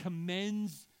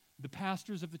commends the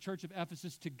pastors of the church of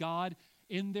Ephesus to God,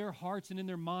 in their hearts and in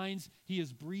their minds, he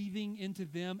is breathing into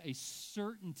them a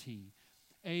certainty,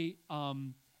 a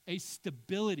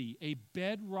stability, a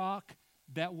bedrock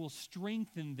that will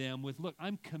strengthen them with, look,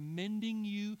 I'm commending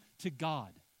you to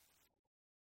God.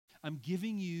 I'm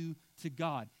giving you to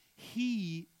God.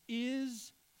 He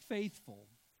is faithful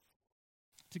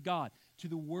to God, to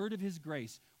the word of his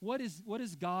grace. What is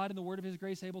God and the word of his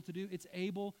grace able to do? It's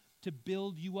able to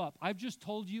build you up. I've just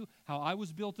told you how I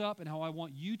was built up and how I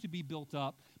want you to be built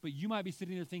up, but you might be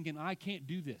sitting there thinking, I can't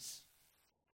do this.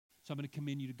 So I'm going to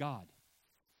commend you to God.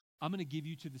 I'm going to give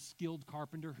you to the skilled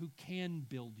carpenter who can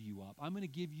build you up. I'm going to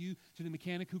give you to the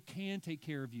mechanic who can take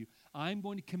care of you. I'm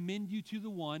going to commend you to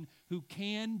the one who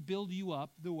can build you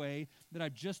up the way that I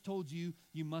just told you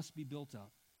you must be built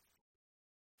up.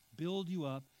 Build you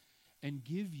up and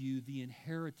give you the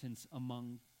inheritance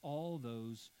among all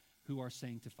those who are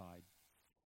sanctified.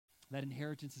 That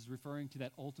inheritance is referring to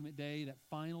that ultimate day, that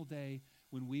final day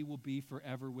when we will be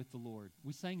forever with the Lord.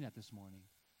 We sang that this morning.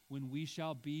 When we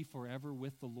shall be forever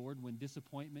with the Lord, when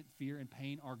disappointment, fear, and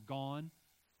pain are gone.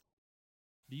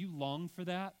 Do you long for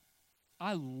that?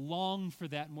 I long for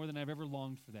that more than I've ever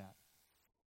longed for that.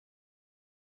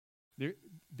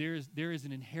 There is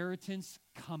an inheritance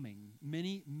coming.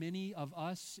 Many of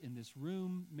us in this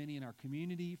room, many in our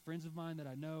community, friends of mine that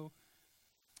I know,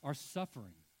 are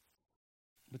suffering.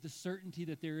 But the certainty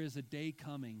that there is a day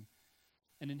coming,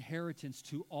 an inheritance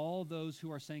to all those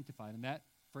who are sanctified. And that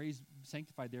phrase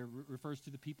sanctified there refers to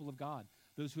the people of God,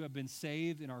 those who have been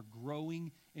saved and are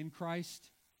growing in Christ.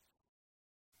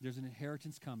 There's an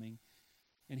inheritance coming,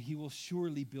 and he will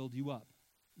surely build you up.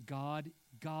 God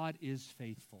is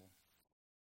faithful.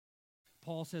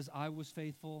 Paul says, I was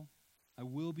faithful. I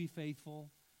will be faithful.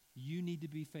 You need to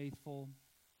be faithful.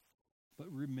 But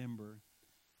remember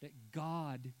that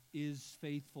God is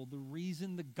faithful. The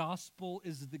reason the gospel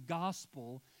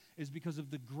is because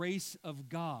of the grace of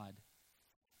God.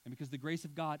 And because the grace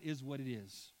of God is what it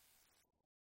is.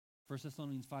 1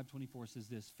 Thessalonians 5:24 says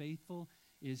this, faithful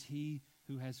is he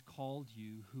who has called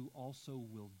you, who also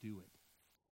will do it.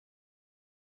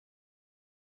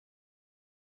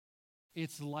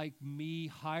 It's like me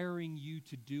hiring you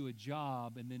to do a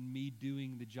job and then me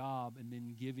doing the job and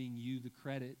then giving you the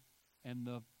credit and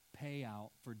the payout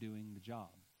for doing the job.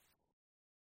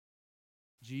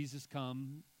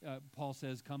 Paul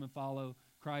says, come and follow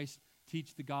Christ.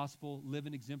 Teach the gospel, live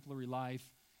an exemplary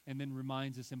life, and then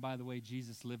reminds us, and by the way,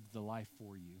 Jesus lived the life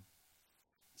for you.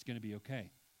 It's going to be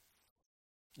okay.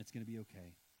 It's going to be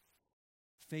okay.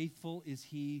 Faithful is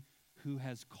he who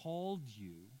has called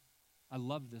you. I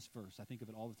love this verse. I think of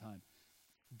it all the time.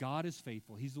 God is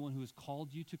faithful. He's the one who has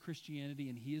called you to Christianity,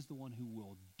 and he is the one who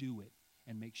will do it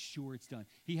and make sure it's done.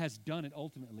 He has done it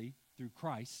ultimately through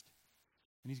Christ,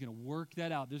 And he's going to work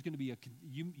that out. There's going to be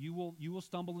you will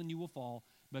stumble and you will fall,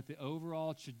 but the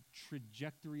overall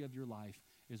trajectory of your life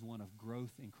is one of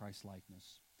growth in Christ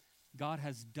likeness. God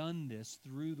has done this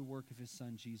through the work of his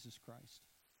Son, Jesus Christ,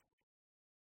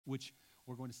 which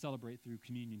we're going to celebrate through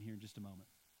communion here in just a moment.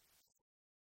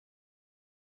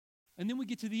 And then we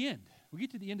get to the end. We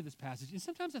get to the end of this passage, and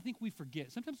sometimes I think we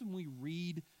forget. Sometimes when we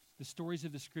read the stories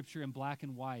of the Scripture in black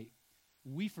and white,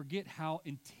 we forget how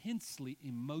intensely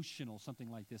emotional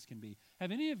something like this can be.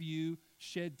 Have any of you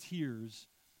shed tears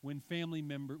when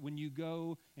you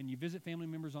go and you visit family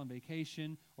members on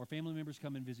vacation, or family members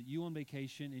come and visit you on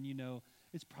vacation, and you know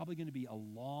it's probably going to be a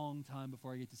long time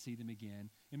before I get to see them again,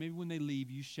 and maybe when they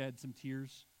leave you shed some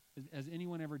tears? Has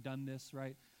anyone ever done this,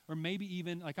 right? Or maybe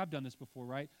even, like I've done this before,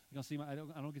 right? I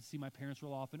don't get to see my parents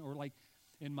real often, or like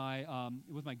in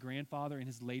with my grandfather in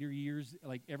his later years,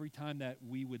 like every time that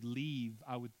we would leave,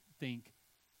 I would think,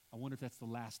 I wonder if that's the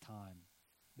last time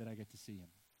that I get to see him.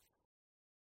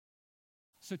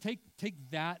 So take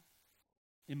that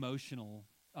emotional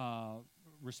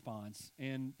response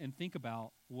and think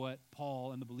about what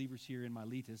Paul and the believers here in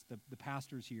Miletus, the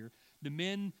pastors here, the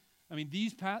men. I mean,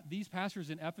 these pastors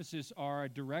in Ephesus are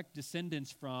direct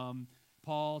descendants from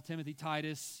Paul, Timothy,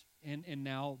 Titus, and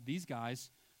now these guys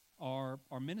are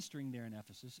ministering there in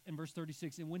Ephesus. In verse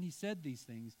 36, and when he said these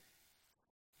things,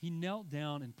 he knelt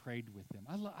down and prayed with them.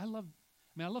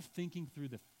 I love thinking through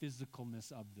the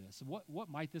physicalness of this. What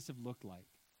might this have looked like?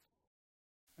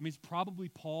 I mean, it's probably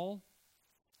Paul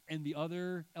and the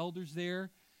other elders there.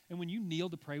 And when you kneel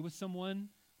to pray with someone,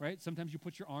 right, sometimes you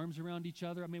put your arms around each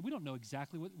other. I mean, we don't know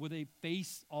exactly were they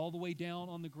face all the way down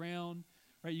on the ground,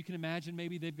 right? You can imagine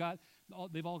maybe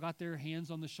they've all got their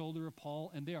hands on the shoulder of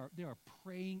Paul, and they are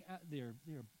praying. They're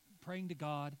praying to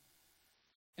God,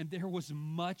 and there was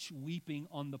much weeping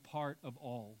on the part of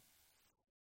all.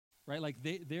 Right, like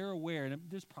they're aware, and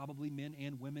there's probably men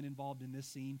and women involved in this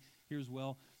scene here as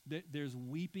well. There's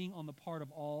weeping on the part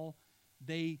of all.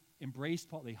 They embraced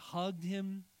Paul. They hugged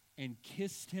him and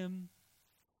kissed him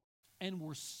and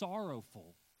were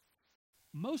sorrowful.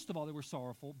 Most of all, they were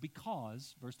sorrowful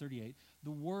because, verse 38,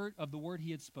 the word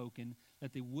he had spoken,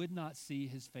 that they would not see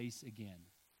his face again.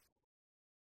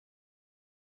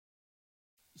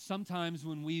 Sometimes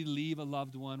when we leave a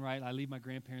loved one, right, I leave my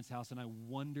grandparents' house and I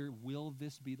wonder, will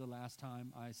this be the last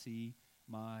time I see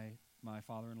my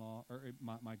father-in-law or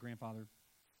my grandfather?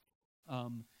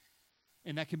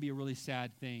 And that can be a really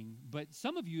sad thing. But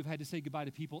some of you have had to say goodbye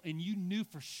to people and you knew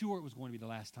for sure it was going to be the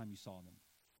last time you saw them.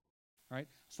 Right?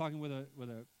 I was talking with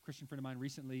a Christian friend of mine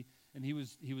recently, and he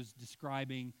was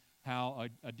describing how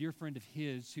a dear friend of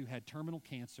his who had terminal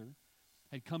cancer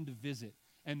had come to visit.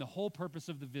 And the whole purpose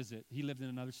of the visit, he lived in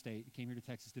another state, he came here to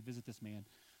Texas to visit this man.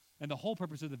 And the whole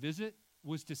purpose of the visit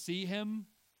was to see him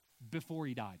before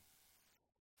he died.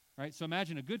 Right? So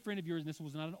imagine a good friend of yours, and this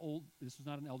was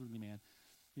not an elderly man,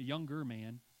 a younger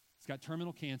man. He's got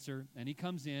terminal cancer, and he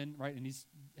comes in, right, and he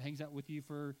hangs out with you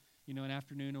for, an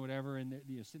afternoon or whatever, and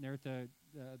they're sitting there at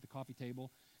the coffee table,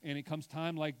 and it comes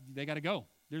time like they got to go.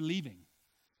 They're leaving.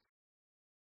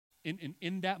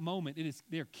 In that moment,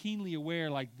 they're keenly aware,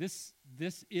 like this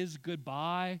is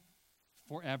goodbye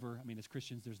forever. I mean, as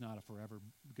Christians, there's not a forever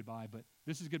goodbye, but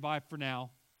this is goodbye for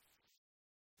now.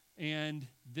 And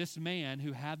this man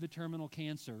who had the terminal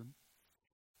cancer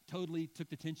totally took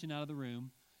the tension out of the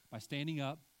room by standing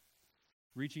up,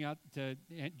 reaching out to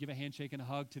give a handshake and a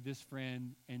hug to this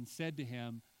friend, and said to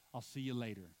him, "I'll see you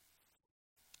later."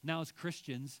 Now, as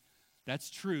Christians, that's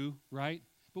true, right?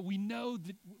 But we know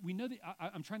that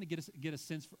I'm trying to get a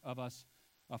sense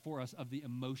for us of the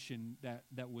emotion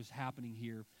that was happening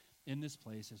here in this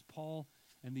place as Paul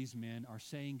and these men are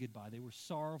saying goodbye. They were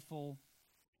sorrowful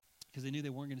because they knew they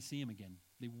weren't going to see him again.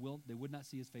 They would not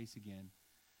see his face again.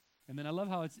 And then I love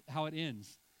how it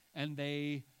ends. And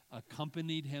they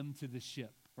accompanied him to the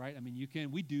ship, right? I mean,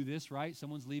 we do this, right?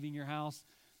 Someone's leaving your house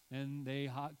and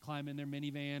they climb in their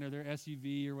minivan or their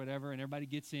SUV or whatever, and everybody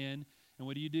gets in. And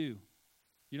what do?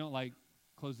 You don't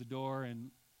close the door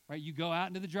and, right? You go out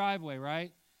into the driveway,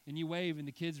 right? And you wave and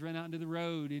the kids run out into the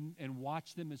road and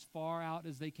watch them as far out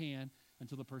as they can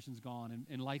until the person's gone.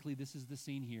 And likely this is the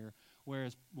scene here where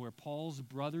Paul's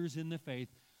brothers in the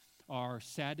faith are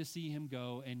sad to see him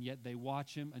go, and yet they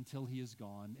watch him until he is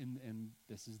gone. And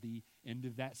this is the end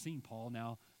of that scene. Paul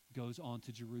now goes on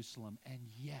to Jerusalem, and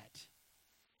yet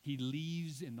he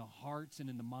leaves in the hearts and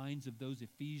in the minds of those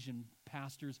Ephesian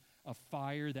pastors a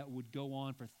fire that would go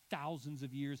on for thousands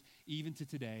of years, even to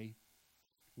today.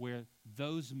 where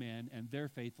those men and their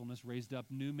faithfulness raised up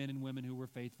new men and women who were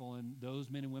faithful, and those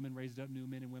men and women raised up new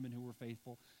men and women who were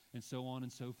faithful, and so on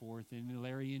and so forth. And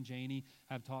Larry and Janie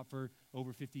have taught for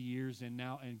over 50 years, and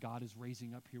God is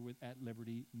raising up here at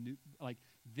Liberty. Like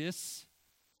this,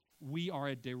 we are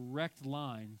a direct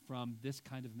line from this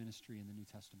kind of ministry in the New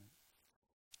Testament.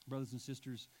 Brothers and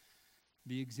sisters,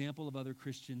 the example of other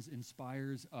Christians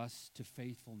inspires us to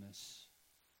faithfulness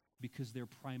because they're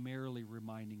primarily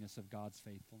reminding us of God's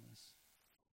faithfulness.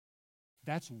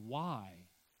 That's why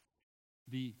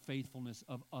the faithfulness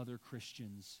of other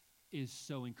Christians is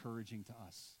so encouraging to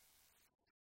us.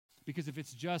 Because if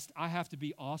it's just, I have to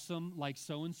be awesome like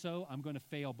so-and-so, I'm going to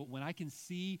fail. But when I can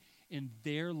see in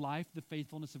their life the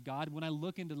faithfulness of God, when I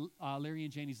look into Larry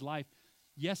and Janie's life,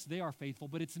 yes, they are faithful,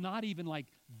 but it's not even like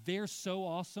they're so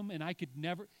awesome and I could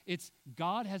never. It's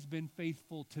God has been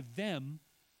faithful to them.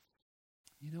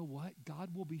 You know what?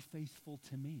 God will be faithful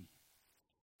to me.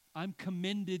 I'm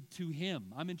commended to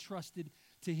him. I'm entrusted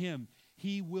to him.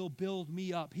 He will build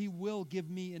me up. He will give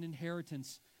me an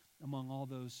inheritance among all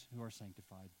those who are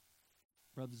sanctified.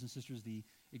 Brothers and sisters, the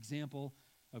example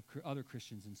of other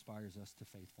Christians inspires us to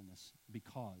faithfulness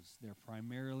because they're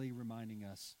primarily reminding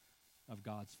us of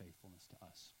God's faithfulness to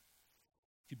us.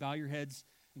 If you bow your heads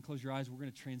and close your eyes, we're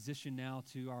going to transition now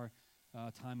to our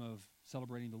time of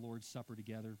celebrating the Lord's Supper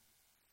together.